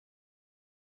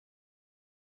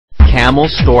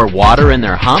camels store water in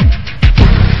their hump?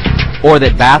 Or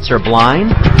that bats are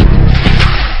blind?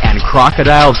 And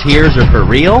crocodiles' ears are for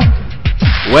real?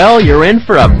 Well, you're in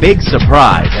for a big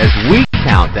surprise as we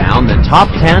count down the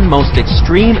top 10 most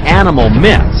extreme animal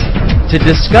myths to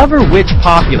discover which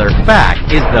popular fact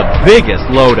is the biggest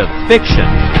load of fiction.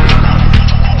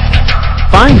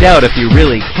 Find out if you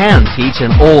really can teach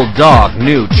an old dog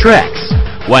new tricks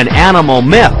when animal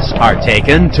myths are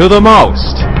taken to the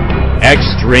most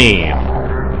extreme.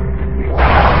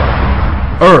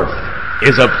 Earth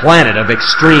is a planet of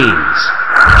extremes.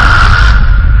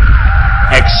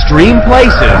 Extreme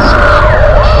places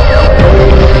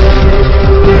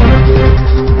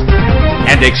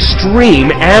and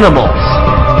extreme animals.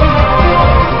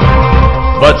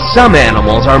 But some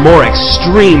animals are more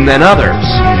extreme than others.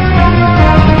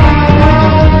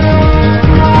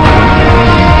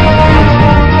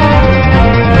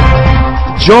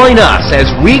 Join us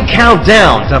as we count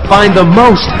down to find the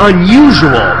most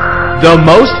unusual, the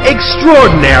most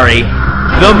extraordinary,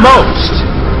 the most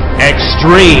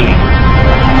extreme.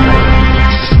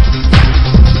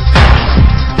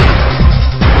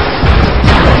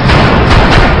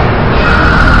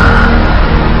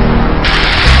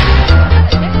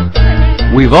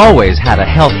 We've always had a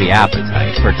healthy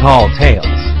appetite for tall tales,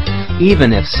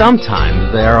 even if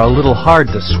sometimes they are a little hard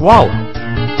to swallow.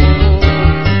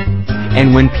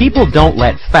 And when people don't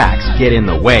let facts get in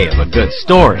the way of a good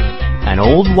story, an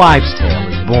old wives' tale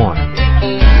is born.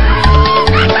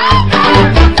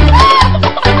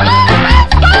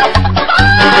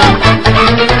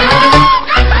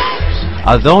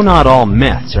 Although not all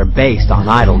myths are based on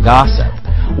idle gossip,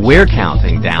 we're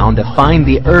counting down to find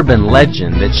the urban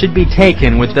legend that should be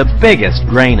taken with the biggest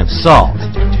grain of salt.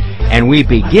 And we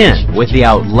begin with the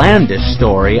outlandish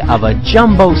story of a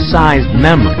jumbo-sized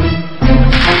memory.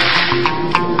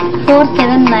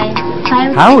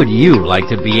 479. How would you like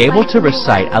to be able to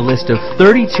recite a list of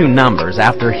 32 numbers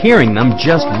after hearing them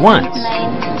just once?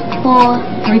 4.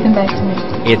 Read them back to me.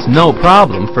 It's no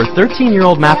problem for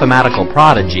 13-year-old mathematical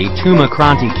prodigy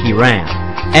Tumakranti Kiran.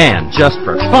 And just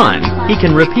for fun, he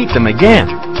can repeat them again,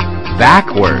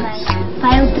 backwards.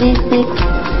 536,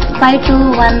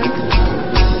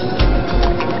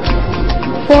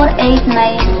 521,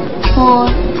 489,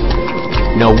 4.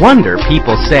 No wonder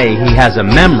people say he has a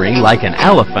memory like an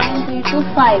elephant.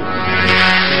 325.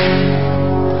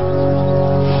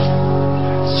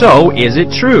 So, is it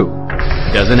true?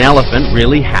 Does an elephant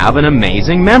really have an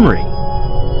amazing memory?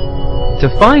 To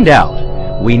find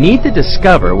out, we need to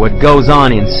discover what goes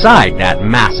on inside that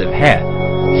massive head.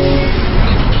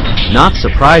 Not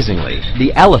surprisingly,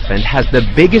 the elephant has the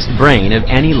biggest brain of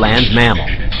any land mammal.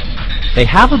 They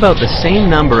have about the same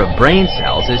number of brain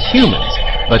cells as humans,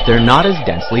 but they're not as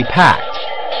densely packed.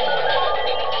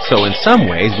 So in some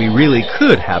ways, we really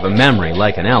could have a memory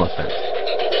like an elephant.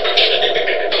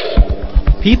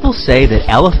 People say that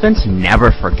elephants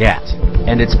never forget,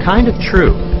 and it's kind of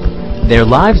true. Their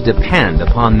lives depend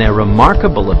upon their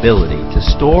remarkable ability to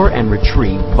store and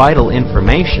retrieve vital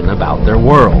information about their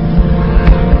world.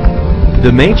 The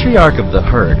matriarch of the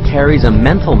herd carries a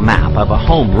mental map of a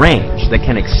home range that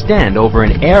can extend over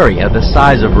an area the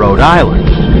size of Rhode Island.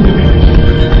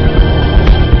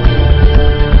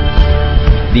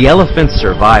 The elephant's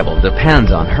survival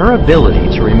depends on her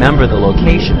ability to remember the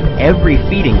location of every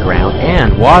feeding ground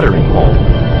and watering hole.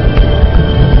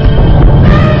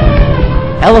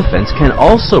 Elephants can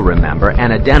also remember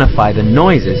and identify the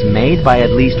noises made by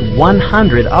at least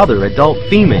 100 other adult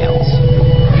females.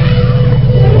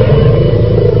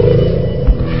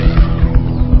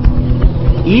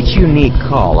 Each unique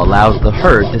call allows the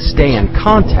herd to stay in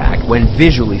contact when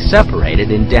visually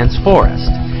separated in dense forest,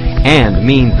 and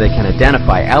means they can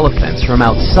identify elephants from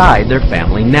outside their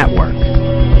family network.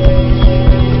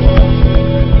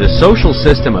 The social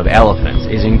system of elephants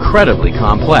is incredibly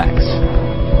complex.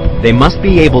 They must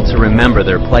be able to remember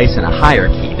their place in a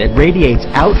hierarchy that radiates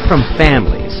out from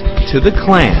families to the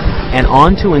clan and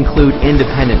on to include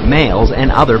independent males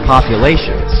and other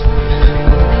populations.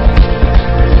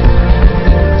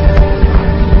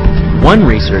 One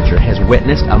researcher has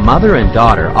witnessed a mother and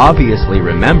daughter obviously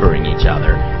remembering each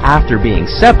other after being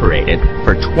separated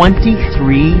for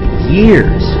 23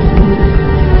 years.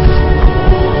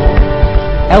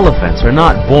 Elephants are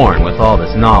not born with all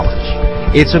this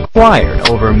knowledge. It's acquired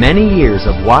over many years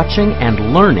of watching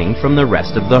and learning from the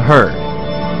rest of the herd.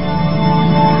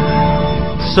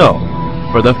 So,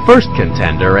 for the first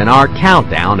contender in our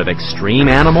countdown of extreme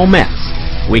animal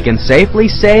myths, we can safely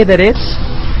say that it's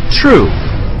true.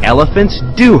 Elephants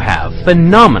do have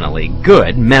phenomenally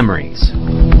good memories.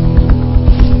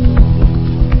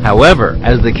 However,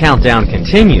 as the countdown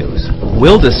continues,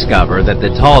 we'll discover that the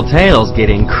tall tales get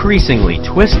increasingly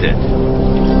twisted.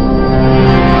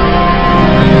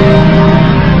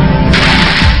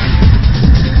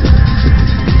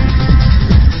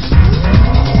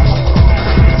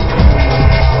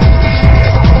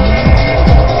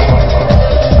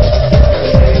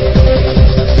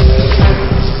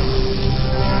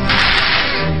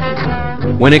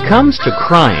 When it comes to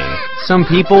crying, some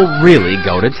people really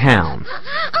go to town.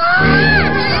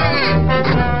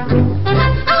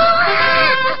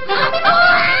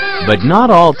 But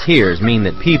not all tears mean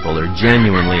that people are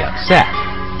genuinely upset.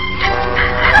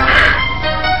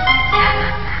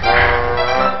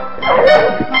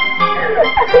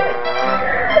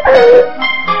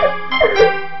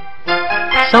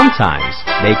 Sometimes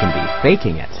they can be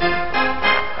faking it.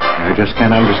 I just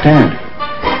can't understand.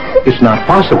 It's not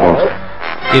possible.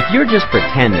 If you're just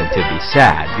pretending to be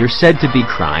sad, you're said to be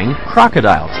crying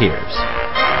crocodile tears.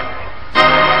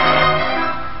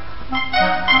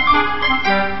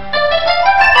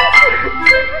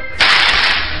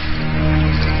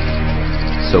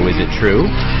 So is it true?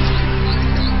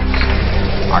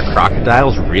 Are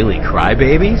crocodiles really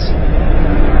crybabies?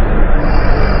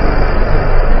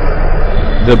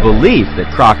 The belief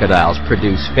that crocodiles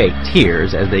produce fake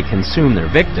tears as they consume their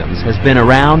victims has been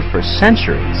around for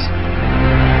centuries.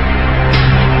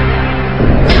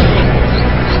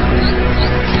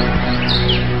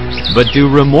 But do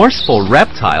remorseful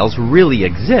reptiles really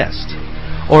exist?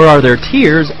 Or are their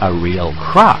tears a real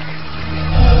croc?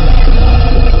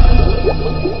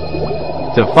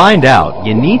 To find out,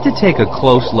 you need to take a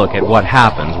close look at what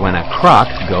happens when a croc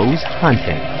goes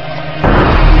hunting.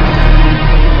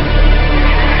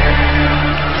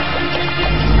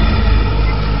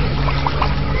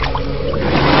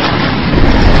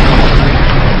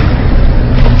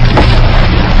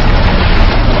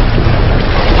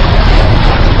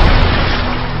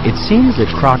 It seems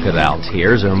that crocodile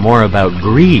tears are more about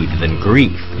greed than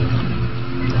grief.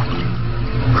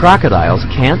 Crocodiles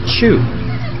can't chew.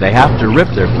 They have to rip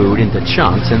their food into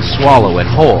chunks and swallow it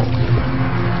whole.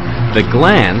 The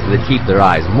glands that keep their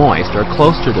eyes moist are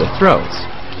close to their throats,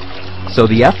 so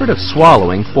the effort of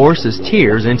swallowing forces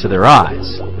tears into their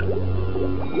eyes.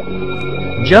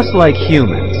 Just like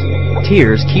humans,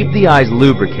 tears keep the eyes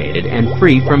lubricated and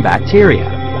free from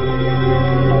bacteria.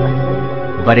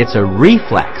 But it's a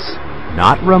reflex,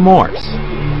 not remorse.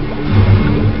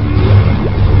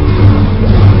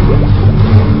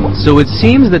 So it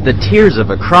seems that the tears of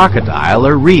a crocodile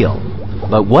are real.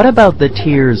 But what about the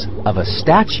tears of a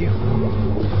statue?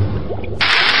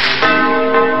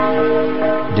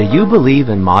 Do you believe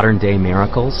in modern-day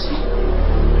miracles?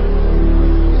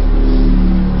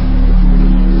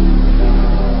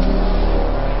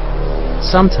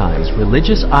 Sometimes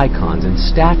religious icons and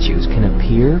statues can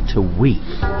appear to weep.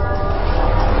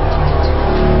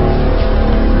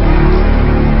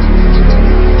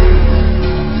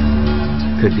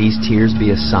 Could these tears be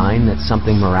a sign that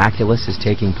something miraculous is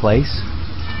taking place?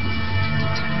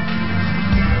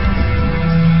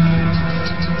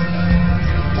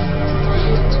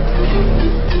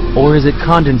 Or is it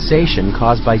condensation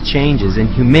caused by changes in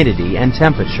humidity and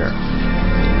temperature?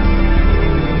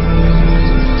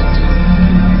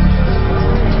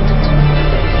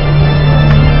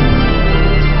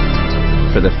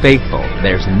 For the faithful,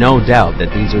 there's no doubt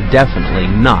that these are definitely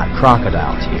not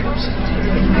crocodile tears.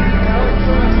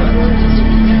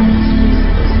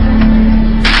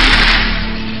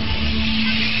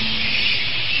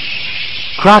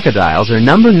 Crocodiles are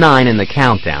number 9 in the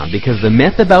countdown because the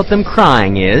myth about them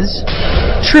crying is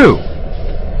true.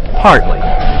 Partly.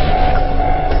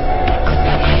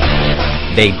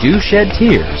 They do shed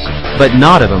tears, but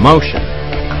not of emotion.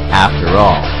 After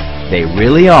all, they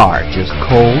really are just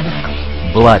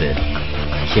cold-blooded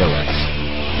killers.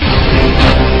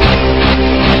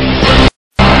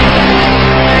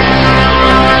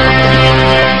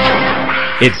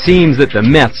 It seems that the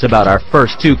myths about our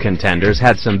first 2 contenders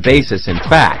had some basis in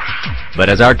fact, but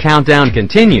as our countdown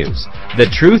continues, the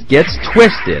truth gets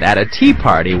twisted at a tea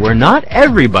party where not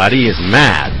everybody is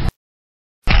mad.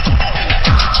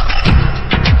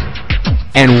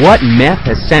 And what myth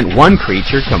has sent one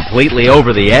creature completely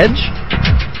over the edge?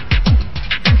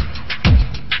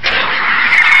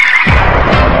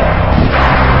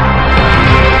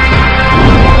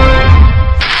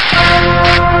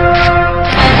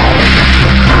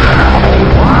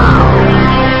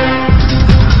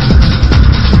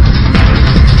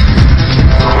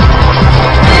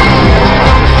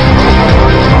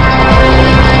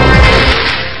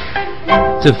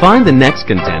 To find the next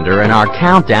contender in our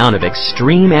countdown of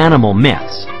extreme animal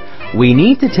myths, we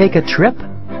need to take a trip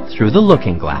through the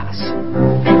looking glass.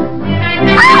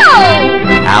 Oh!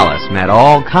 Alice met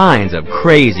all kinds of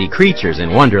crazy creatures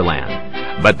in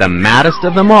Wonderland, but the maddest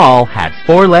of them all had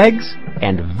 4 legs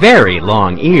and very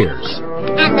long ears.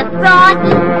 And the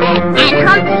Froggy, and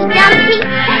Humpty Dumpty,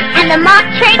 and the Mock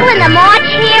Turtle, and the March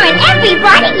Hare, and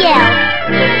everybody else.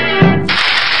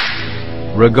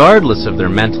 Regardless of their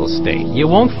mental state, you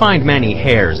won't find many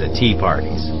hares at tea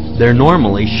parties. They're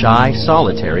normally shy,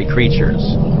 solitary creatures.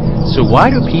 So why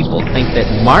do people think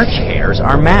that March hares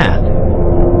are mad?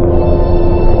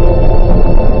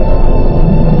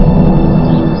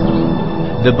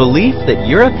 The belief that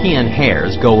European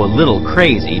hares go a little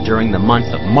crazy during the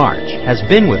month of March has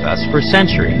been with us for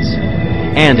centuries.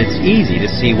 And it's easy to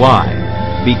see why.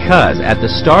 Because at the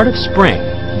start of spring,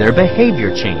 their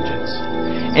behavior changes.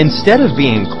 Instead of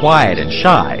being quiet and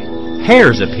shy,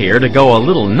 hares appear to go a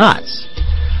little nuts.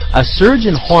 A surge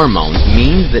in hormones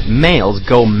means that males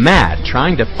go mad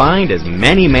trying to find as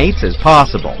many mates as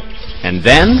possible. And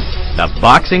then, the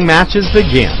boxing matches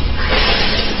begin.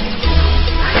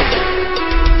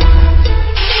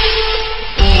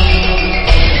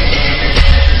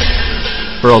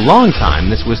 For a long time,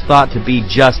 this was thought to be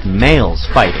just males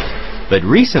fighting. But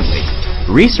recently,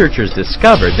 researchers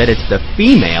discovered that it's the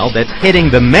female that's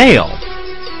hitting the male.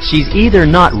 She's either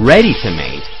not ready to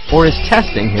mate or is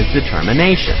testing his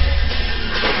determination.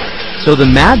 So the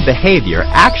mad behavior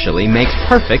actually makes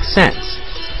perfect sense.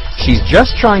 She's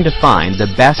just trying to find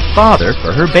the best father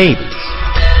for her babies.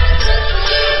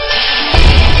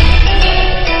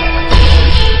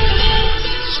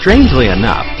 Strangely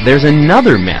enough, there's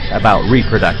another myth about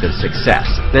reproductive success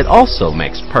that also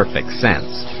makes perfect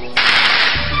sense.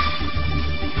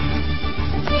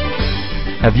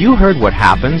 Have you heard what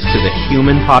happens to the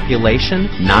human population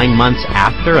 9 months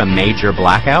after a major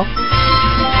blackout?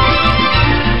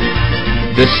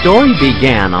 The story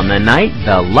began on the night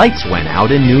the lights went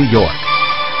out in New York.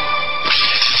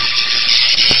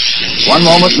 One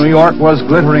moment, New York was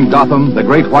glittering Gotham, the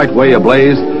Great White Way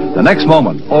ablaze. The next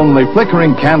moment, only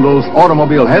flickering candles,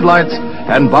 automobile headlights,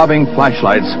 and bobbing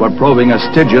flashlights were probing a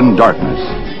Stygian darkness.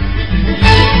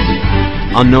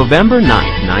 On November 9,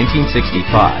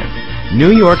 1965,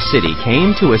 New York City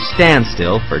came to a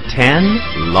standstill for 10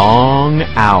 long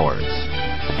hours.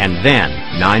 And then,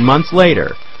 9 months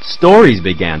later, stories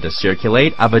began to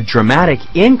circulate of a dramatic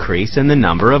increase in the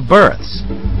number of births.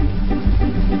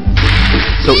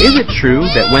 So is it true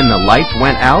that when the lights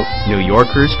went out, New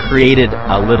Yorkers created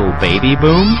a little baby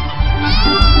boom?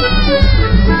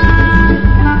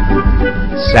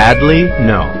 Sadly,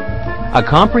 no. A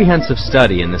comprehensive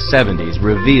study in the 70s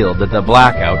revealed that the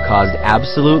blackout caused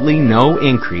absolutely no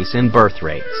increase in birth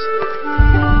rates.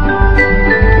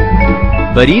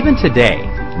 But even today,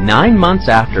 9 months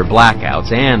after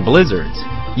blackouts and blizzards,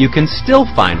 you can still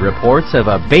find reports of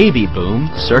a baby boom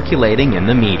circulating in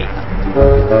the media.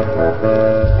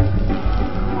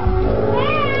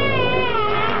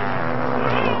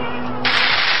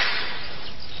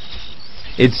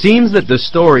 It seems that the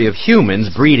story of humans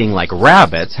breeding like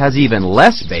rabbits has even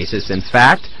less basis in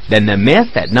fact than the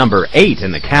myth at number 8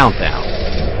 in the countdown.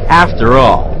 After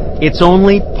all, it's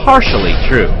only partially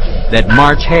true that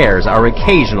March hares are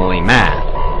occasionally mad.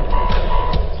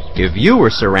 If you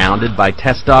were surrounded by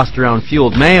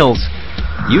testosterone-fueled males,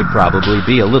 you'd probably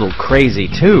be a little crazy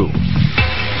too.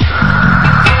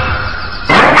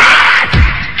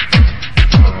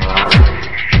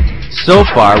 So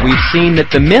far, we've seen that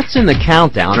the myths in the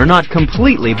countdown are not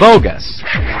completely bogus.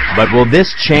 But will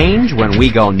this change when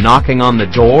we go knocking on the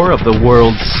door of the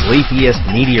world's sleepiest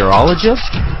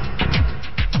meteorologist?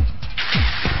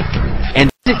 And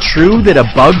is it true that a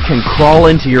bug can crawl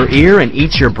into your ear and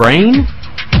eat your brain?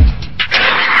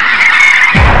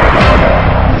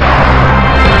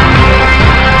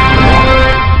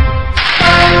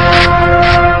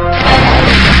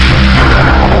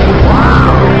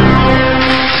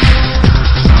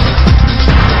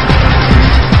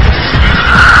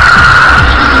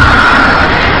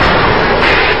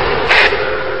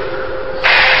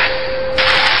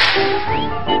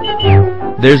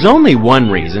 There's only one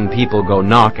reason people go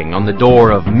knocking on the door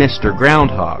of Mr.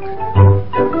 Groundhog.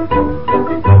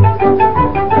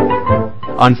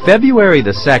 On February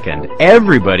the 2nd,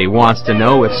 everybody wants to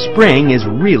know if spring is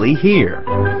really here.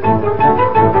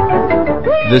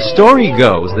 The story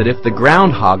goes that if the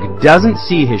groundhog doesn't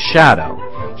see his shadow,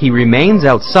 he remains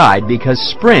outside because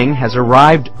spring has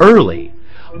arrived early.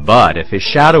 But if his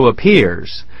shadow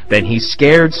appears, then he's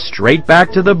scared straight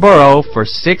back to the burrow for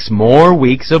 6 more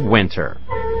weeks of winter.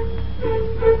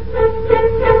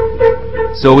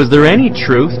 So is there any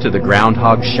truth to the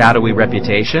groundhog's shadowy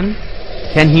reputation?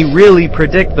 Can he really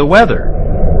predict the weather?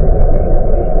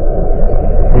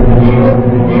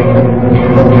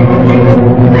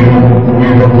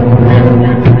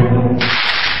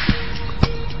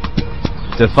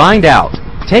 To find out,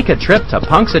 take a trip to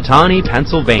Punxsutawney,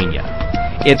 Pennsylvania.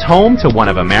 It's home to one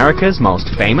of America's most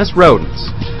famous rodents,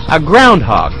 a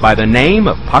groundhog by the name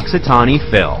of Punxsutawney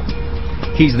Phil.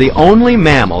 He's the only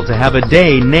mammal to have a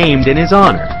day named in his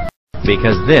honor,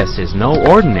 because this is no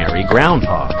ordinary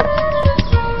groundhog.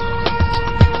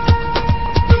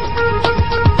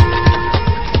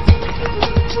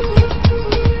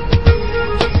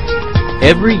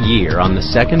 Every year on the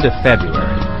 2nd of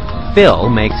February, Phil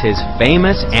makes his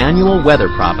famous annual weather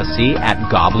prophecy at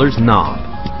Gobbler's Knob.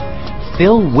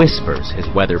 Phil whispers his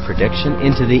weather prediction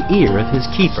into the ear of his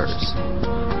keepers.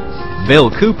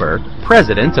 Bill Cooper,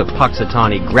 president of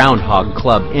Punxsutawney Groundhog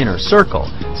Club Inner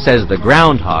Circle, says the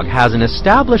groundhog has an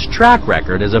established track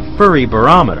record as a furry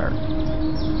barometer.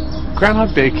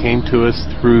 Groundhog Day came to us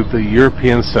through the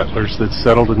European settlers that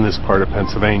settled in this part of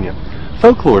Pennsylvania.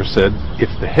 Folklore said if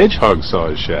the hedgehog saw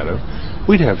his shadow,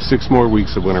 we'd have 6 more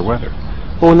weeks of winter weather.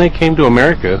 Well, when they came to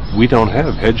America, we don't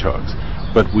have hedgehogs,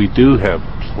 but we do have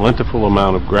a plentiful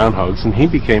amount of groundhogs, and he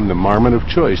became the marmot of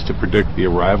choice to predict the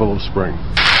arrival of spring.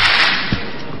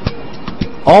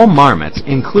 All marmots,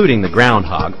 including the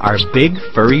groundhog, are big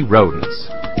furry rodents,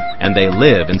 and they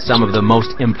live in some of the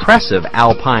most impressive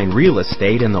alpine real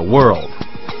estate in the world.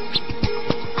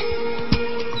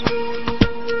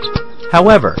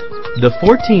 However, the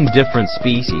 14 different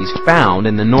species found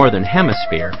in the northern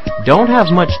hemisphere don't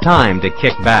have much time to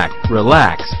kick back,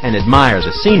 relax, and admire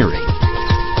the scenery.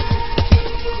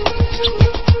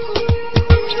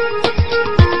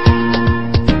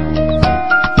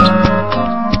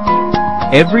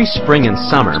 Every spring and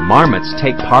summer, marmots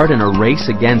take part in a race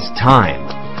against time.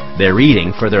 They're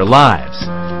eating for their lives,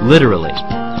 literally.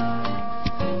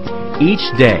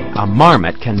 Each day, a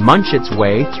marmot can munch its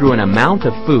way through an amount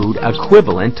of food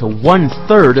equivalent to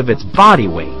 1/3 of its body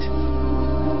weight.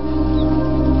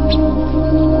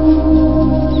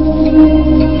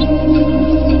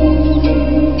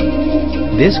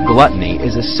 This gluttony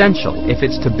is essential if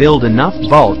it's to build enough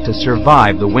bulk to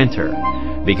survive the winter,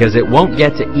 because it won't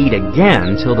get to eat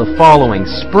again till the following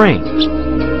spring.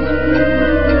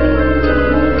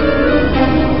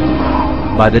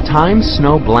 By the time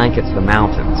snow blankets the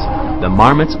mountains, the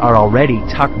marmots are already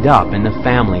tucked up in the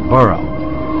family burrow.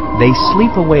 They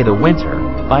sleep away the winter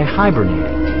by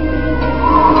hibernating.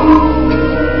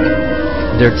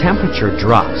 Their temperature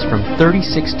drops from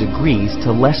 36 degrees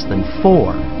to less than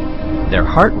 4. Their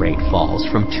heart rate falls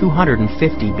from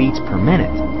 250 beats per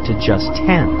minute to just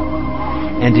 10.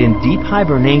 And in deep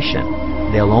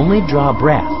hibernation, they'll only draw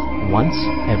breath once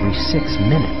every 6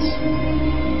 minutes.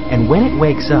 And when it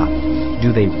wakes up,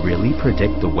 do they really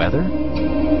predict the weather?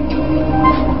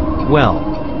 Well,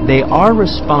 they are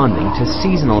responding to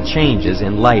seasonal changes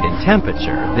in light and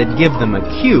temperature that give them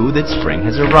a cue that spring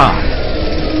has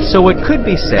arrived. So it could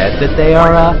be said that they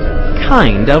are a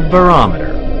kind of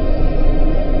barometer.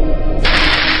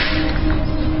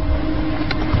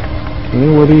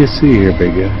 Well, what do you see here,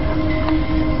 big guy?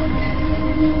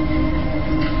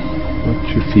 What's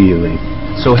your feeling?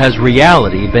 So has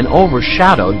reality been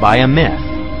overshadowed by a myth?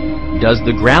 Does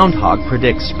the groundhog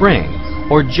predict spring,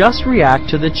 or just react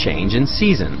to the change in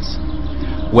seasons?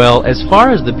 Well, as far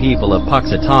as the people of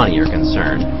Punxsutawney are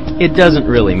concerned, it doesn't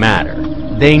really matter.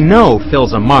 They know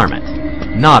Phil's a marmot,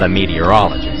 not a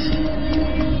meteorologist.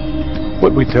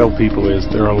 What we tell people is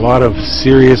there are a lot of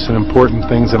serious and important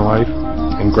things in life,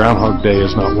 and Groundhog Day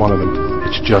is not one of them.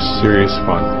 It's just serious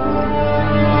fun.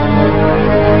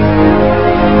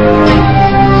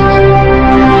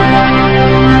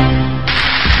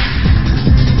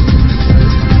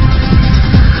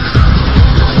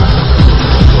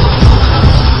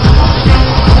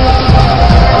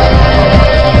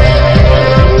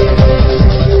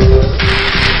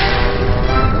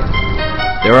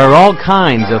 There are all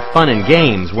kinds of fun and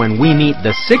games when we meet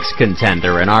the 6th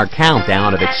contender in our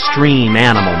countdown of extreme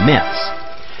animal myths.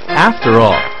 After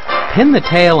all, pin the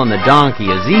tail on the donkey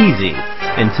is easy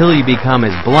until you become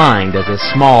as blind as a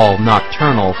small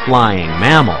nocturnal flying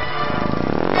mammal.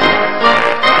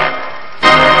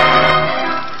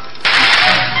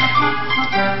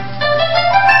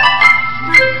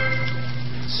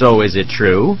 So is it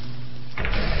true?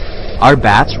 Are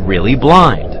bats really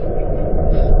blind?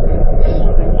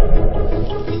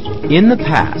 In the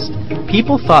past,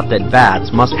 people thought that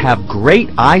bats must have great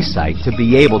eyesight to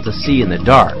be able to see in the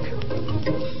dark.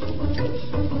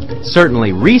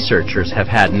 Certainly, researchers have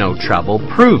had no trouble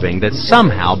proving that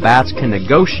somehow bats can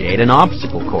negotiate an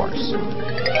obstacle course.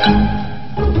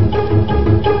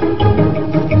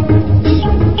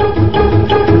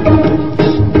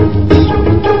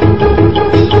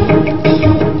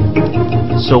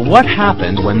 So what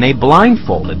happened when they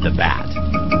blindfolded the bat?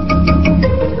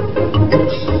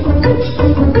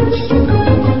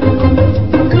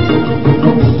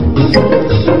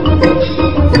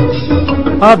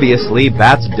 Obviously,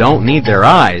 bats don't need their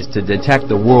eyes to detect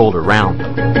the world around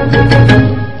them.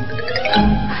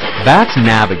 Bats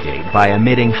navigate by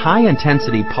emitting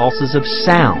high-intensity pulses of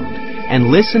sound and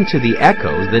listen to the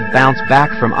echoes that bounce back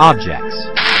from objects.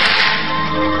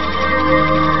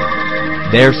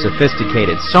 Their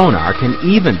sophisticated sonar can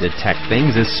even detect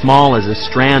things as small as a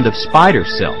strand of spider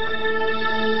silk.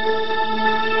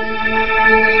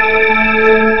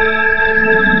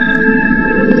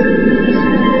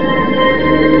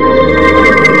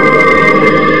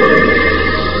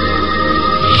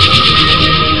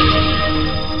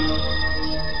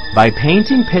 By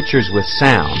painting pictures with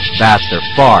sound, bats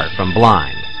are far from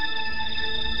blind.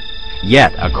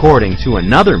 Yet, according to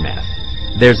another myth,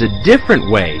 there's a different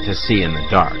way to see in the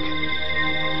dark.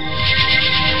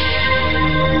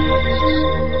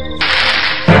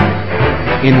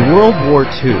 In World War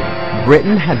II,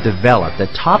 Britain had developed a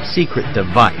top-secret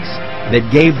device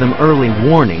that gave them early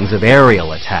warnings of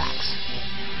aerial attacks.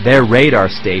 Their radar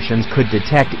stations could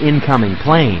detect incoming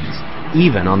planes,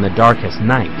 even on the darkest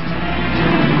night.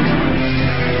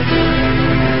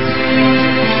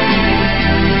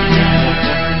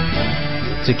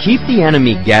 To keep the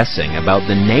enemy guessing about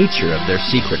the nature of their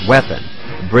secret weapon,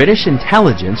 British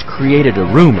intelligence created a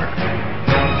rumor.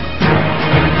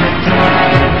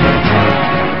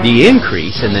 The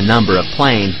increase in the number of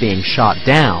planes being shot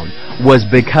down was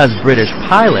because British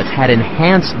pilots had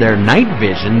enhanced their night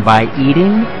vision by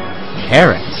eating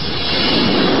carrots.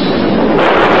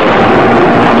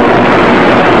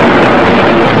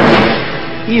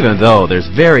 Even though there's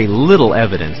very little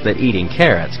evidence that eating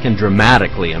carrots can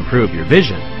dramatically improve your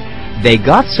vision, they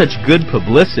got such good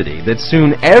publicity that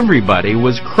soon everybody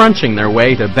was crunching their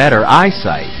way to better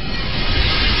eyesight.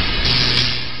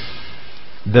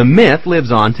 The myth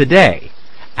lives on today,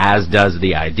 as does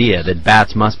the idea that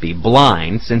bats must be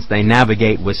blind since they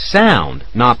navigate with sound,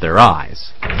 not their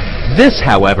eyes. This,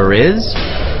 however, is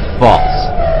false.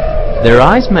 Their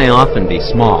eyes may often be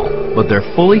small, but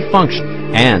they're fully functional.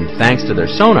 And thanks to their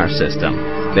sonar system,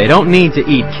 they don't need to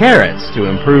eat carrots to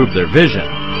improve their vision.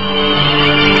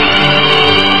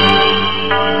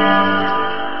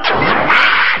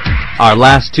 Our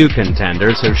last two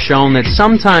contenders have shown that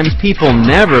sometimes people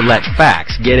never let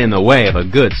facts get in the way of a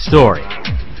good story.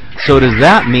 So does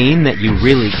that mean that you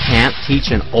really can't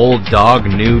teach an old dog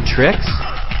new tricks?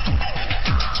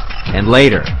 And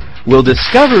later, we'll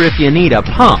discover if you need a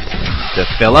pump to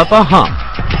fill up a hump.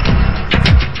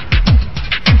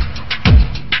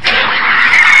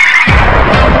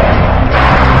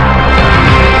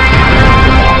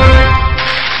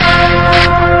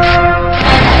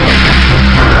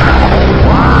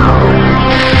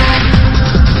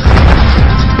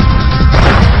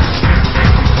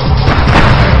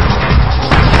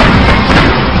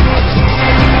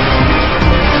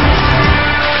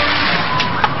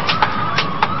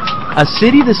 A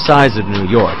city the size of New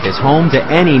York is home to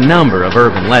any number of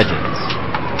urban legends.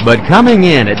 But coming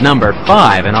in at number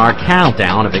 5 in our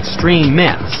countdown of extreme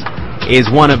myths is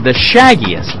one of the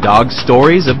shaggiest dog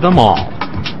stories of them all.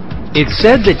 It's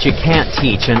said that you can't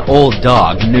teach an old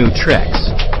dog new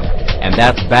tricks. And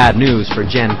that's bad news for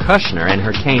Jen Kushner and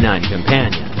her canine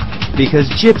companion, because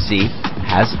Gypsy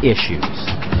has issues.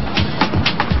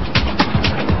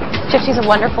 Gypsy's a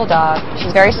wonderful dog.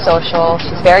 She's very social.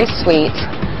 She's very sweet.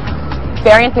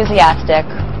 Very enthusiastic,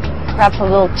 perhaps a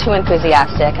little too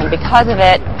enthusiastic, and because of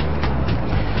it,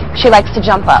 she likes to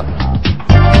jump up.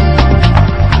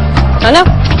 Oh no!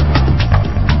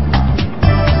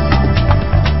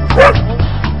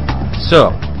 So,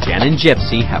 Jen and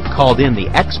Gypsy have called in the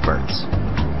experts.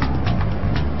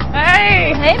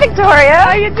 Hey! Hey, Victoria!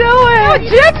 How you doing? Oh,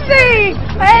 Gypsy!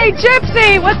 Hey,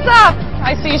 Gypsy, what's up?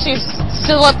 I see she's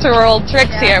still up to her old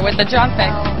tricks here with the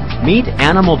jumping. Meet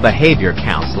animal behavior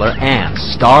counselor and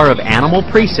star of Animal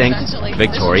Precinct,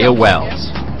 Victoria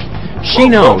Wells. She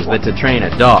knows that to train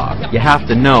a dog, you have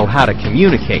to know how to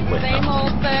communicate with them. Same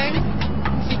old thing.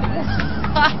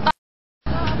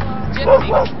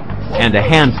 And a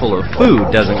handful of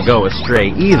food doesn't go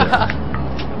astray either.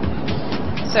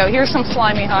 So here's some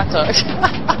slimy hot dogs.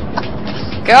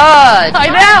 Good!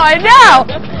 I know!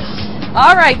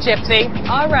 All right, Gypsy.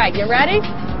 All right, you ready?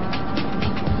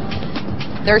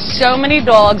 There's so many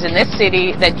dogs in this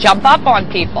city that jump up on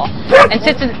people. And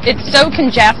since it's so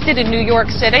congested in New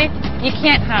York City, you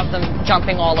can't have them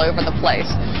jumping all over the place.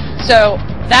 So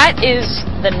that is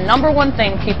the #1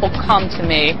 thing people come to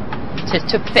me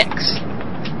to fix.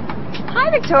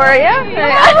 Hi, Victoria!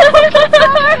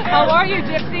 How are you,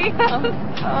 Gypsy?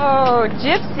 Oh,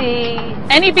 Gypsy.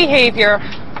 Any behavior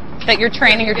that you're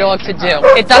training your dog to do.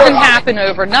 It doesn't happen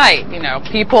overnight. You know,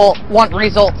 people want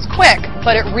results quick,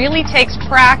 but it really takes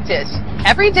practice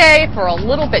every day for a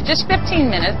little bit, just 15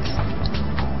 minutes.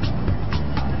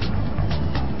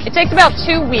 It takes about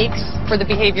 2 weeks for the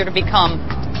behavior to become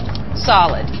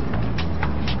solid.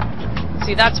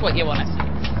 See, that's what you want to see.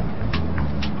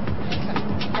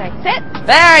 Okay, sit.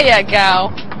 There you go.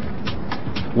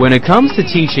 When it comes to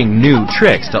teaching new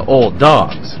tricks to old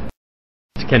dogs,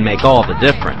 it can make all the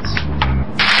difference.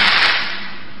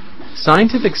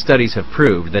 Scientific studies have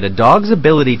proved that a dog's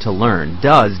ability to learn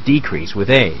does decrease with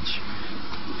age.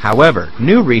 However,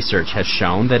 new research has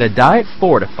shown that a diet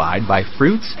fortified by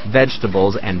fruits,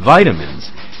 vegetables, and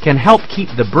vitamins can help keep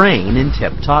the brain in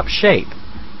tip-top shape.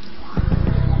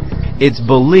 It's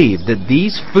believed that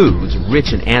these foods,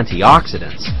 rich in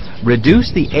antioxidants,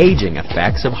 reduce the aging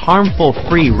effects of harmful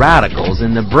free radicals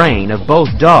in the brain of both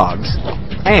dogs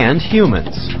and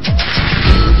humans.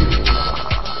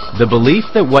 The belief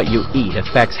that what you eat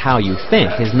affects how you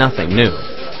think is nothing new.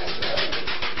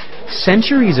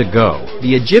 Centuries ago,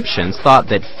 the Egyptians thought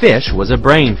that fish was a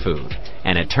brain food,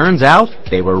 and it turns out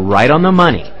they were right on the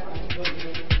money.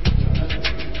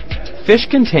 Fish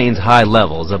contains high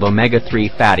levels of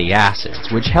omega-3 fatty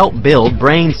acids, which help build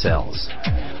brain cells.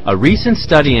 A recent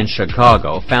study in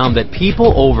Chicago found that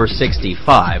people over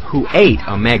 65 who ate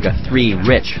omega-3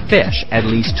 rich fish at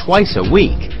least twice a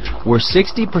week were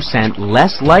 60%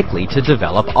 less likely to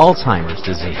develop Alzheimer's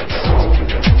disease.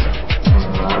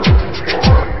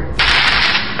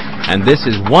 And this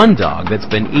is one dog that's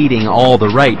been eating all the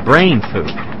right brain food.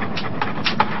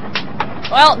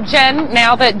 Well, Jen,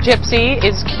 now that Gypsy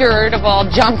is cured of all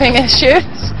jumping issues,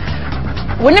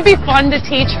 wouldn't it be fun to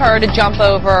teach her to jump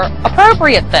over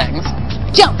appropriate things?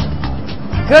 Jump!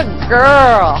 Good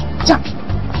girl! Jump!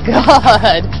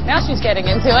 Good! Now she's getting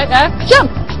into it.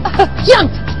 Jump!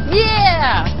 Jump!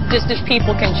 Yeah! Just as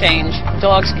people can change,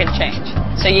 dogs can change.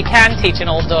 So you can teach an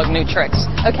old dog new tricks.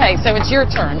 Okay, so it's your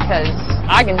turn, because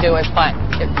I can do it, but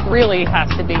it really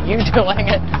has to be you doing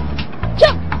it.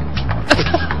 Jump!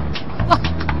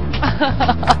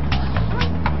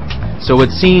 So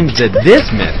it seems that this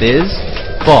myth is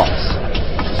false,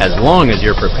 as long as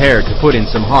you're prepared to put in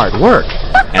some hard work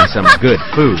and some good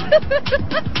food.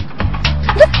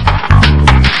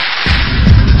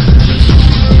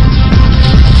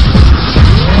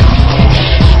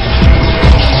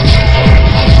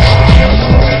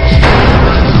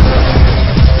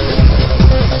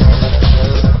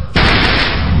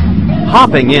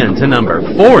 Hopping in to number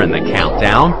 4 in the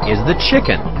countdown is the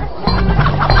chicken.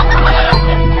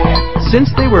 Since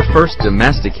they were first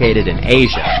domesticated in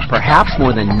Asia, perhaps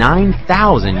more than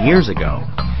 9,000 years ago,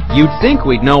 you'd think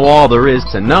we'd know all there is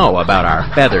to know about our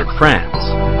feathered friends.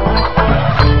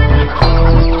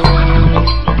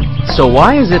 So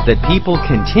why is it that people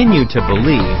continue to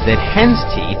believe that hen's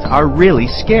teeth are really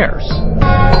scarce?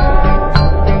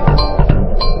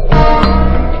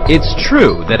 It's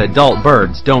true that adult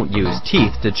birds don't use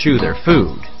teeth to chew their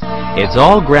food. It's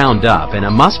all ground up in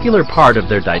a muscular part of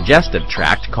their digestive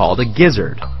tract called a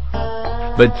gizzard.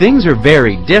 But things are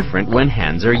very different when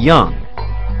hens are young.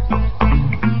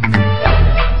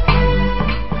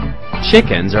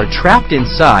 Chickens are trapped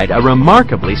inside a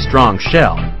remarkably strong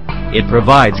shell. It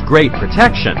provides great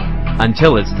protection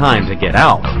until it's time to get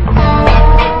out.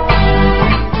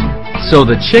 So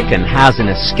the chicken has an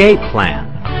escape plan.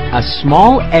 A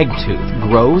small egg tooth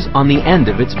grows on the end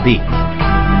of its beak.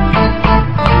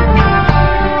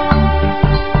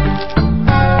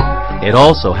 It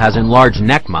also has enlarged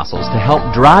neck muscles to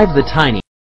help drive the tiny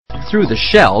through the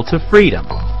shell to freedom.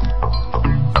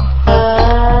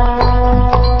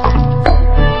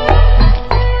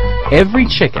 Every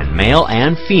chicken, male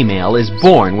and female, is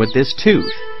born with this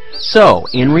tooth. So,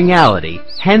 in reality,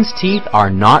 hen's teeth are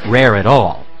not rare at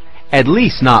all. At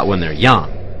least not when they're young.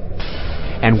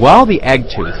 And while the egg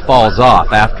tooth falls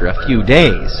off after a few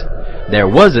days, there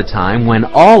was a time when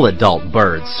all adult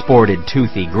birds sported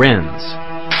toothy grins.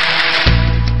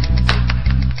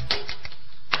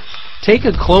 Take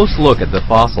a close look at the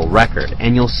fossil record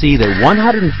and you'll see that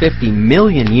 150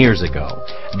 million years ago,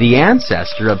 the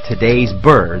ancestor of today's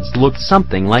birds looked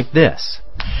something like this.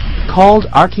 Called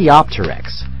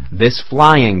Archaeopteryx, this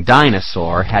flying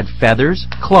dinosaur had feathers,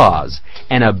 claws,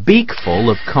 and a beak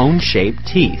full of cone-shaped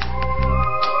teeth.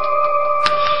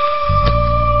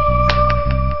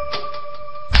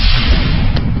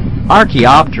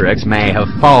 Archaeopteryx may have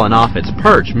fallen off its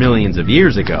perch millions of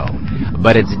years ago,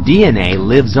 but its DNA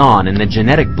lives on in the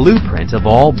genetic blueprint of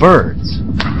all birds.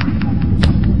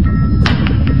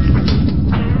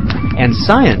 And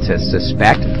scientists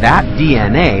suspect that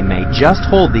DNA may just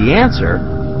hold the answer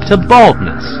to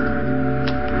baldness.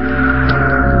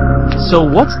 So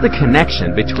what's the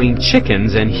connection between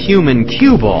chickens and human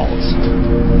cue balls?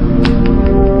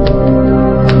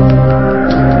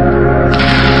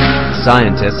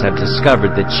 Scientists have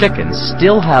discovered that chickens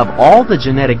still have all the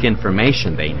genetic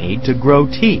information they need to grow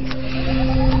teeth.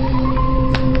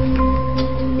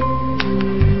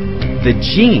 The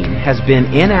gene has been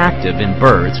inactive in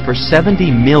birds for 70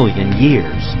 million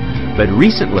years, but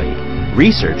recently,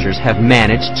 researchers have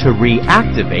managed to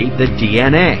reactivate the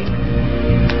DNA.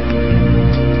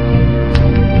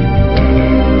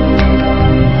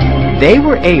 They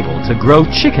were able to grow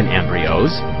chicken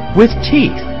embryos with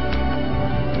teeth.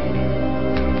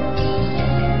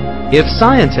 If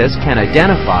scientists can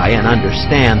identify and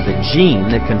understand the gene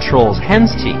that controls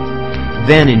hen's teeth,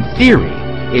 then in theory,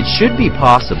 it should be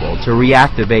possible to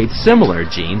reactivate similar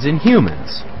genes in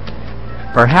humans.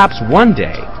 Perhaps one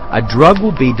day, a drug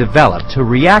will be developed to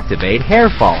reactivate hair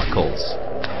follicles.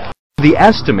 The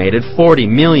estimated 40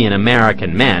 million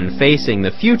American men facing the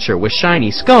future with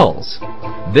shiny skulls.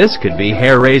 This could be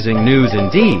hair-raising news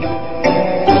indeed.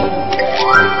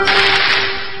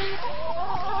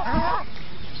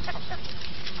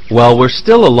 While we're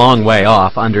still a long way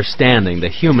off understanding the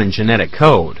human genetic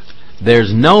code,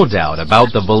 there's no doubt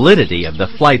about the validity of the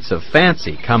flights of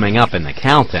fancy coming up in the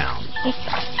countdown.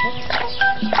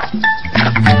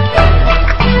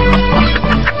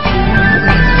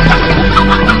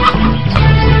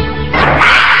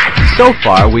 So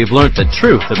far, we've learnt the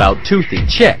truth about toothy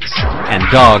chicks and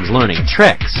dogs learning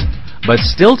tricks. But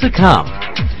still to come,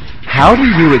 how do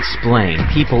you explain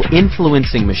people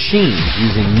influencing machines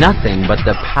using nothing but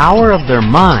the power of their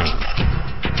mind?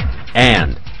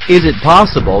 And is it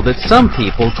possible that some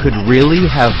people could really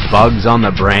have bugs on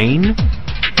the brain?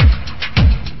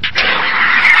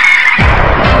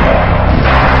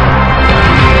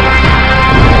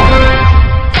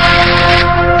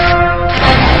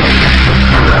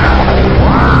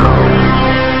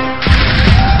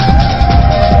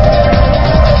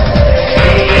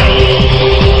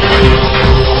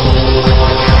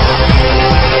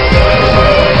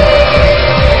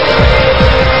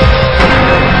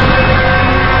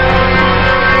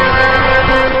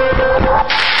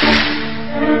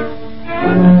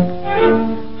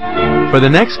 For the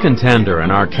next contender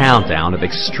in our countdown of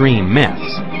extreme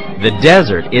myths, the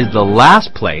desert is the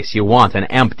last place you want an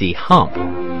empty hump.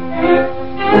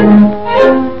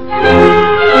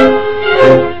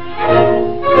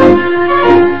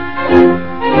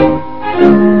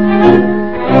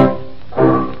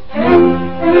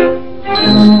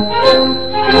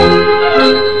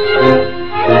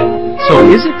 So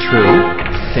is it true?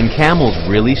 Can camels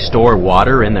really store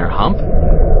water in their hump?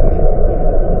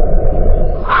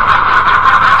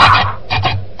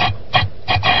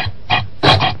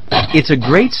 It's a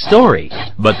great story,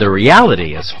 but the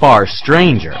reality is far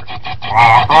stranger.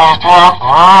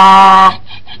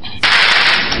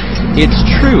 It's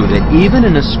true that even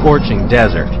in a scorching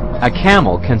desert, a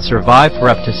camel can survive for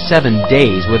up to 7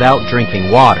 days without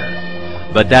drinking water.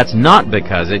 But that's not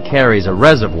because it carries a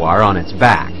reservoir on its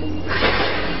back.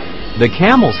 The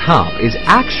camel's hump is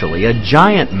actually a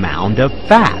giant mound of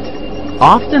fat,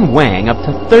 often weighing up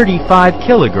to 35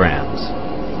 kilograms.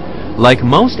 Like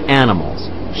most animals,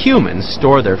 humans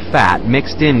store their fat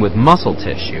mixed in with muscle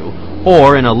tissue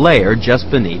or in a layer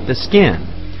just beneath the skin.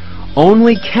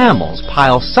 Only camels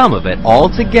pile some of it all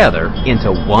together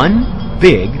into one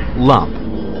big lump.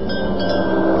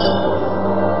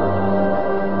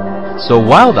 So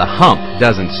while the hump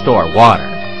doesn't store water,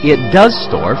 it does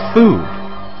store food.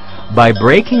 By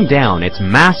breaking down its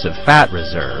massive fat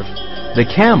reserve, the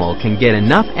camel can get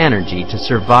enough energy to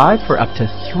survive for up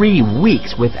to 3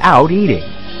 weeks without eating.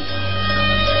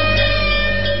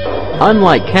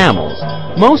 Unlike camels,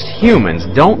 most humans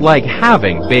don't like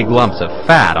having big lumps of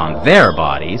fat on their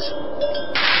bodies.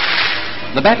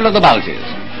 The Battle of the Bulges.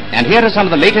 And here are some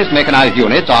of the latest mechanized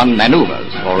units on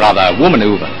maneuvers, or rather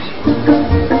womaneuvers.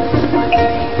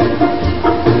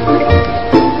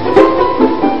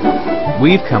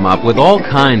 We've come up with all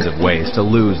kinds of ways to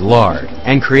lose lard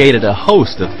and created a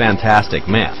host of fantastic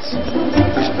myths.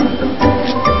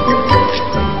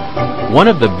 One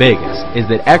of the biggest is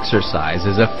that exercise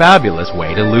is a fabulous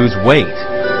way to lose weight.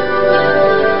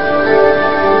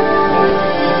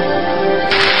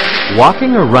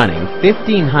 Walking or running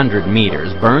 1,500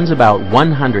 meters burns about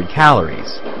 100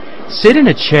 calories. Sit in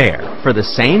a chair for the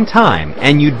same time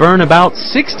and you'd burn about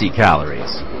 60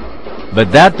 calories.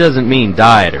 But that doesn't mean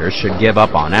dieters should give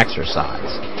up on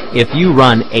exercise. If you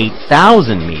run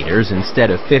 8,000 meters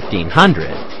instead of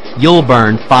 1,500, you'll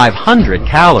burn 500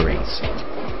 calories.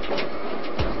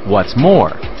 What's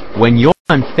more, when you're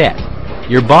unfit,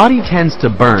 Your body tends to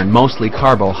burn mostly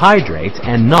carbohydrates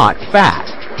and not fat.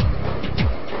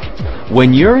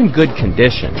 When you're in good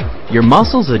condition, your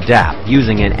muscles adapt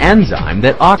using an enzyme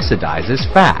that oxidizes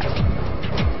fat.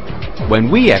 When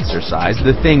we exercise,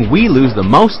 the thing we lose the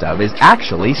most of is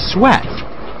actually sweat,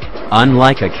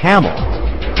 unlike a camel.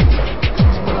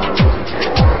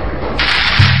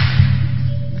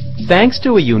 Thanks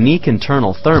to a unique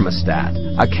internal thermostat,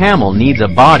 a camel needs a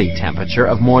body temperature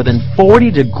of more than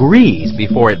 40 degrees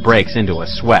before it breaks into a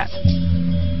sweat.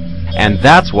 And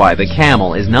that's why the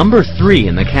camel is number 3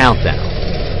 in the countdown.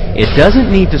 It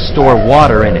doesn't need to store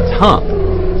water in its hump,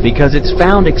 because it's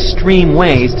found extreme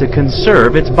ways to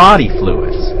conserve its body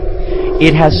fluids.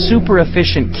 It has super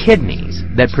efficient kidneys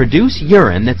that produce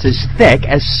urine that's as thick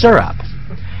as syrup.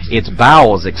 Its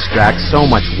bowels extract so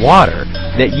much water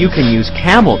that you can use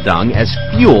camel dung as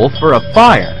fuel for a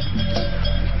fire.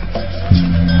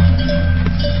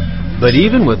 But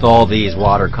even with all these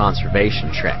water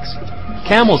conservation tricks,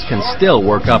 camels can still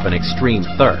work up an extreme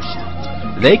thirst.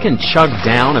 They can chug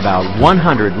down about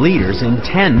 100 liters in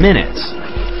 10 minutes.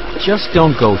 Just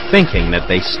don't go thinking that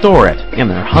they store it in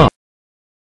their hump.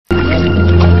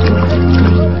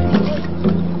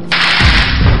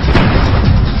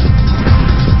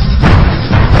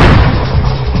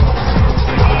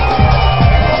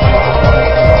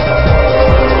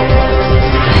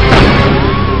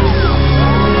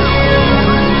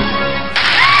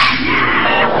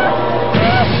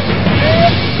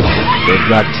 They've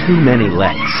got too many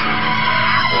legs.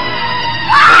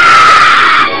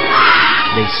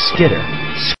 They skitter.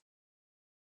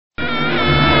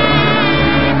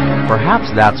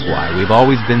 Perhaps that's why we've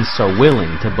always been so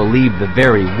willing to believe the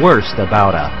very worst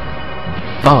about a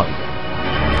bug.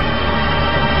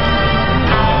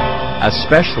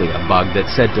 Especially a bug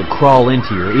that's said to crawl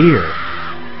into your ear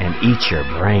and eat your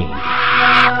brain.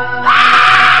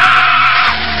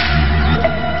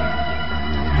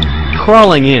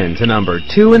 Crawling in to number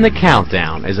 2 in the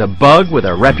countdown is a bug with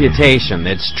a reputation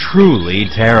that's truly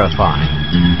terrifying.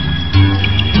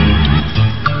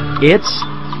 It's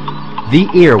the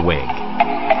earwig.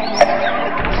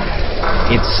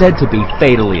 It's said to be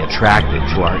fatally attracted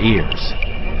to our ears.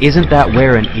 Isn't that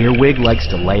where an earwig likes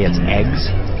to lay its eggs?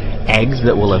 Eggs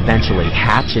that will eventually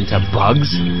hatch into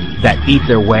bugs that eat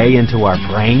their way into our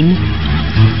brain?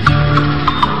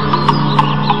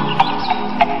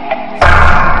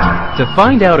 To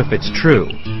find out if it's true,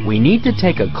 we need to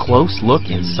take a close look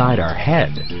inside our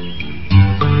head.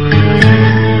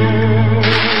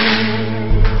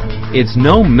 It's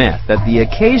no myth that the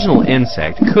occasional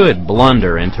insect could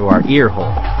blunder into our ear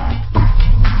hole.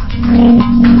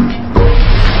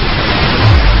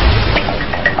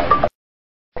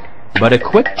 But a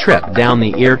quick trip down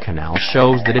the ear canal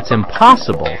shows that it's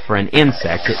impossible for an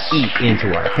insect to eat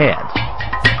into our head.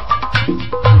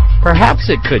 Perhaps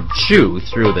it could chew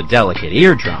through the delicate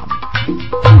eardrum.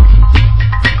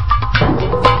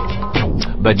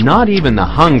 But not even the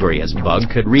hungriest bug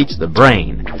could reach the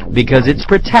brain, because it's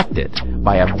protected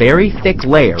by a very thick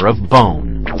layer of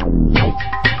bone.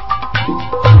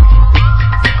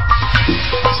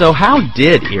 So how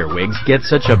did earwigs get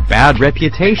such a bad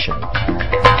reputation?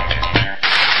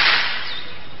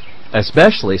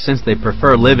 Especially since they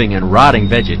prefer living in rotting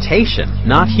vegetation,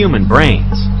 not human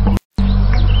brains.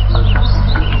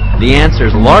 The answer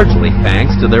is largely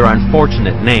thanks to their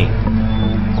unfortunate name.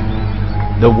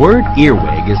 The word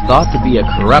earwig is thought to be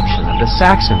a corruption of the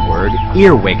Saxon word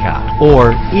earwica,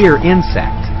 or ear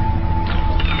insect.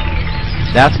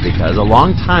 That's because a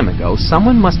long time ago,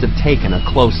 someone must have taken a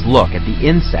close look at the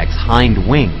insect's hind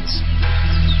wings.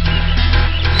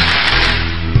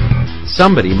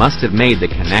 Somebody must have made the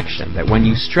connection that when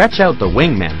you stretch out the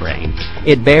wing membrane,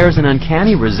 it bears an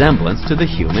uncanny resemblance to the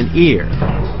human ear.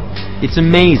 It's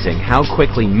amazing how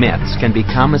quickly myths can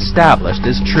become established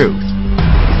as truth.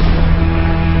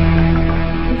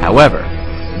 However,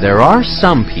 there are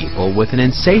some people with an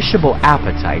insatiable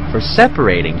appetite for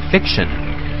separating fiction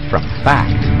from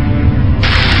fact.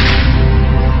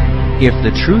 If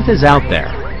the truth is out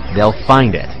there, they'll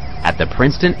find it at the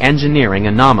Princeton Engineering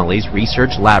Anomalies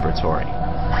Research Laboratory.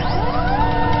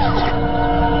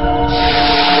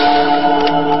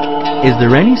 Is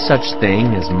there any such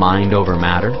thing as mind over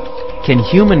matter? Can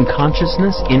human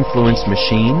consciousness influence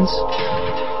machines?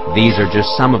 These are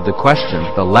just some of the questions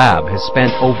the lab has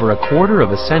spent over a quarter of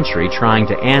a century trying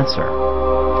to answer.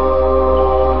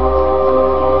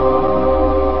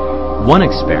 One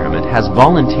experiment has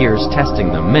volunteers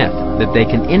testing the myth that they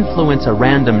can influence a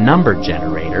random number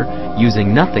generator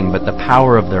using nothing but the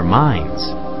power of their minds.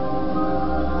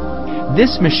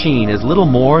 This machine is little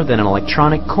more than an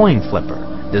electronic coin flipper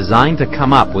designed to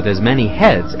come up with as many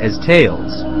heads as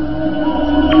tails.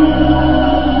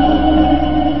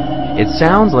 It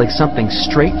sounds like something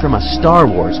straight from a Star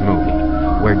Wars movie,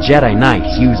 where Jedi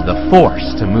Knights use the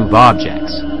Force to move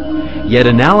objects. Yet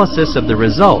analysis of the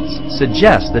results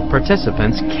suggests that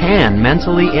participants can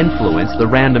mentally influence the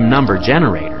random number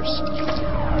generators.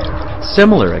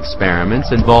 Similar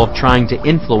experiments involve trying to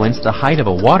influence the height of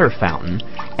a water fountain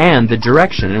and the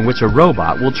direction in which a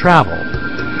robot will travel.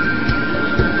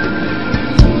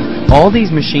 All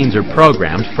these machines are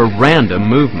programmed for random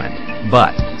movement,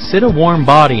 but sit a warm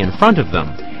body in front of them,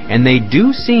 and they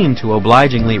do seem to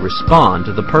obligingly respond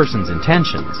to the person's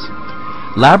intentions.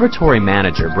 Laboratory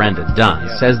manager Brenda Dunn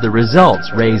says the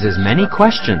results raise as many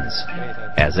questions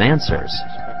as answers.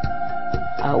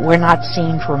 We're not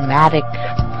seeing dramatic,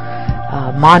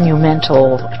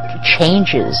 monumental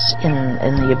changes in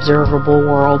the observable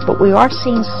world, but we are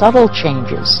seeing subtle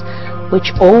changes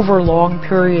which over long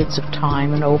periods of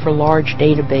time and over large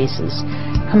databases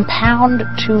compound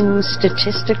to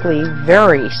statistically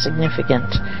very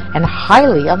significant and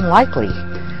highly unlikely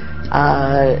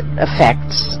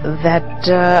effects that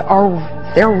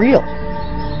they're real.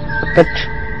 But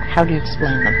how do you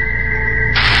explain them?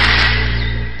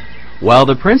 While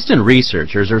the Princeton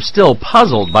researchers are still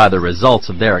puzzled by the results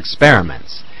of their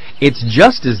experiments, it's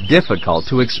just as difficult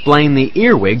to explain the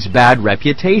earwig's bad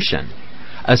reputation,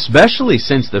 especially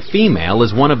since the female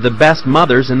is one of the best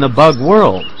mothers in the bug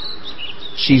world.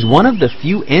 She's one of the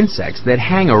few insects that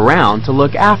hang around to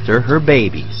look after her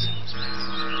babies.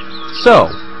 So,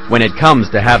 when it comes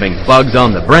to having bugs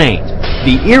on the brain,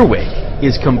 the earwig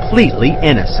is completely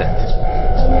innocent.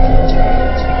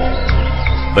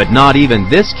 But not even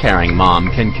this caring mom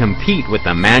can compete with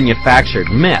the manufactured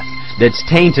myth that's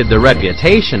tainted the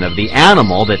reputation of the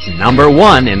animal that's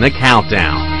 #1 in the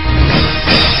countdown.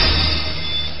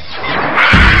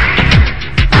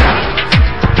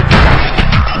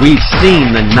 We've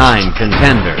seen the 9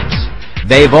 contenders.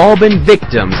 They've all been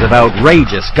victims of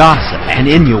outrageous gossip and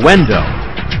innuendo.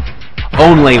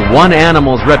 Only one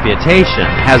animal's reputation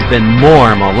has been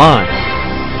more maligned.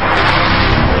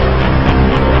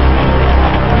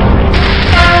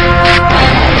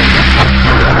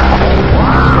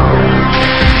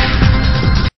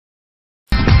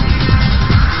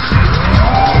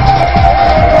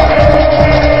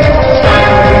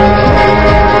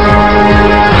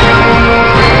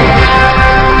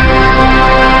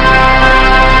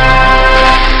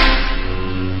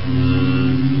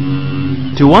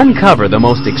 To uncover the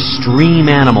most extreme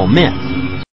animal myth,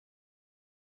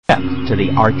 to the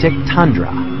Arctic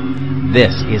tundra.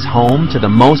 This is home to the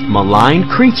most maligned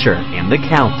creature in the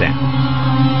countdown.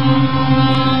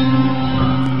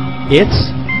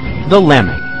 It's the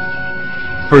lemming.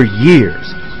 For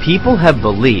years, people have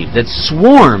believed that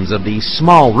swarms of these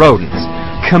small rodents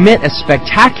commit a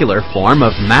spectacular form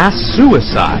of mass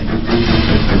suicide.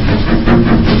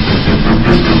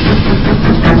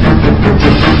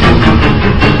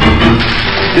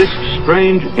 This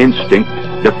strange instinct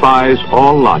defies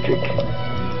all logic.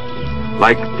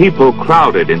 Like people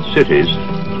crowded in cities,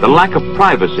 the lack of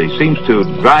privacy seems to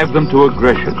drive them to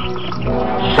aggression.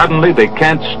 Suddenly they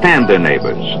can't stand their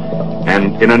neighbors,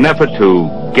 and in an effort to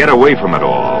get away from it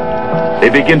all, they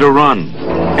begin to run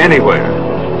anywhere,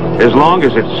 as long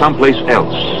as it's someplace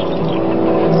else.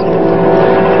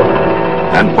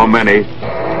 And for many,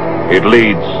 it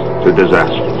leads to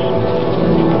disaster.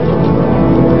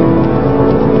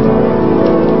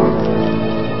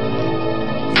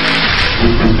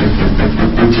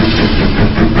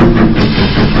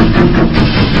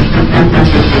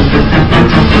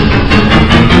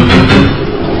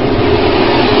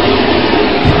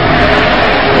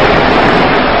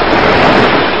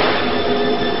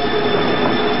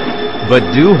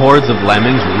 But do hordes of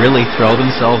lemmings really throw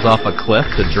themselves off a cliff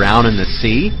to drown in the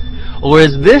sea? Or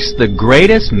is this the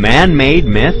greatest man-made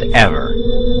myth ever?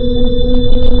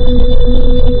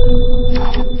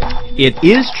 It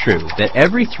is true that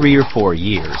every 3 or 4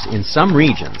 years, in some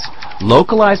regions,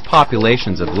 localized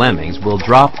populations of lemmings will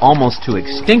drop almost to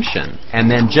extinction and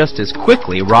then just as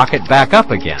quickly rocket back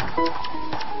up again.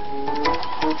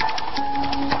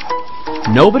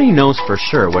 Nobody knows for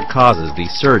sure what causes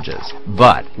these surges,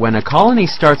 but when a colony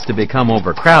starts to become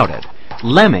overcrowded,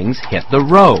 lemmings hit the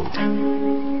road.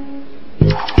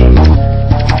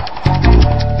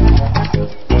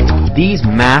 These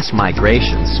mass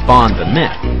migrations spawned the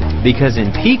myth, because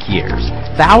in peak years,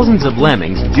 thousands of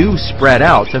lemmings do spread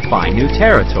out to find new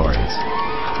territories.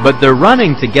 But they're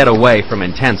running to get away from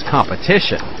intense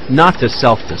competition, not to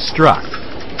self-destruct.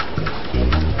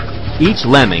 Each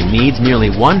lemming needs nearly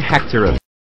 1 hectare of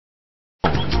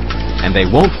and they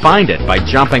won't find it by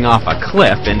jumping off a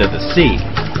cliff into the sea.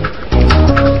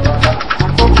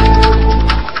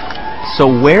 So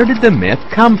where did the myth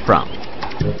come from?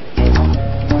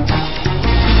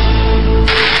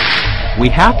 We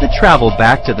have to travel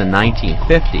back to the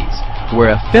 1950s,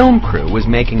 where a film crew was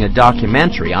making a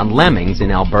documentary on lemmings in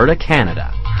Alberta,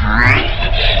 Canada.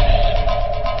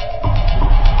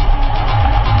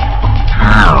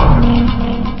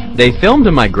 They filmed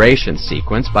a migration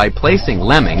sequence by placing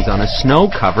lemmings on a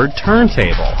snow-covered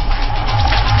turntable.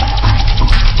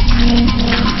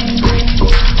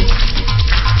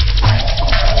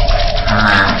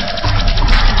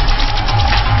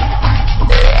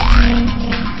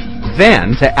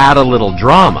 Then, to add a little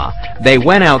drama, they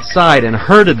went outside and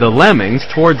herded the lemmings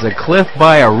towards a cliff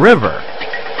by a river.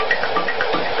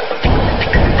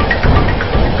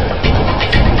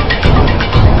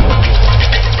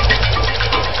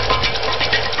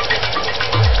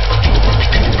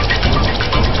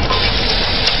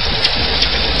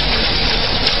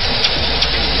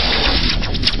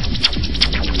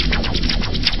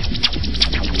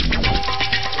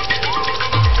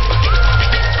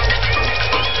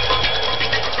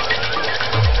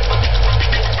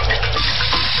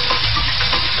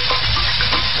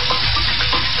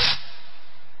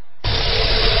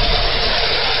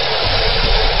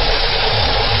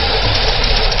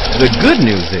 The good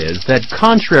news is that,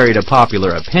 contrary to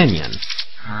popular opinion,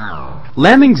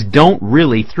 lemmings don't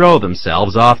really throw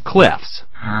themselves off cliffs.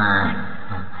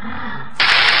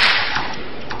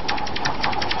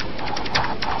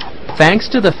 Thanks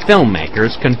to the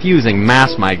filmmakers confusing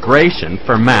mass migration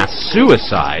for mass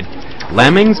suicide,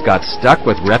 lemmings got stuck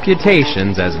with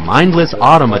reputations as mindless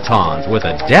automatons with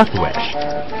a death wish.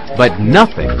 But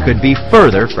nothing could be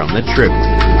further from the truth.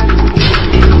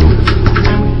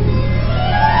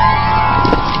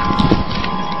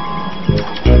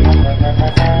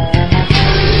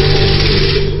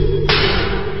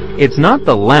 It's not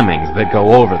the lemmings that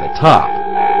go over the top.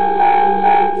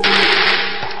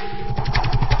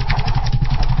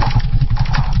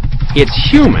 It's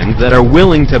humans that are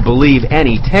willing to believe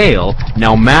any tale,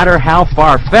 no matter how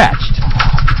far-fetched.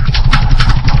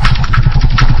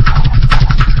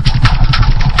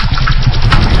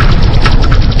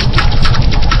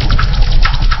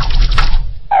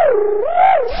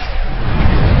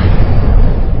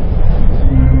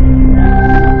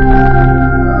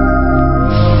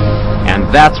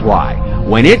 That's why,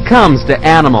 when it comes to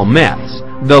animal myths,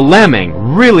 the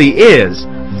lemming really is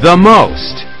the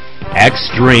most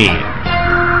extreme.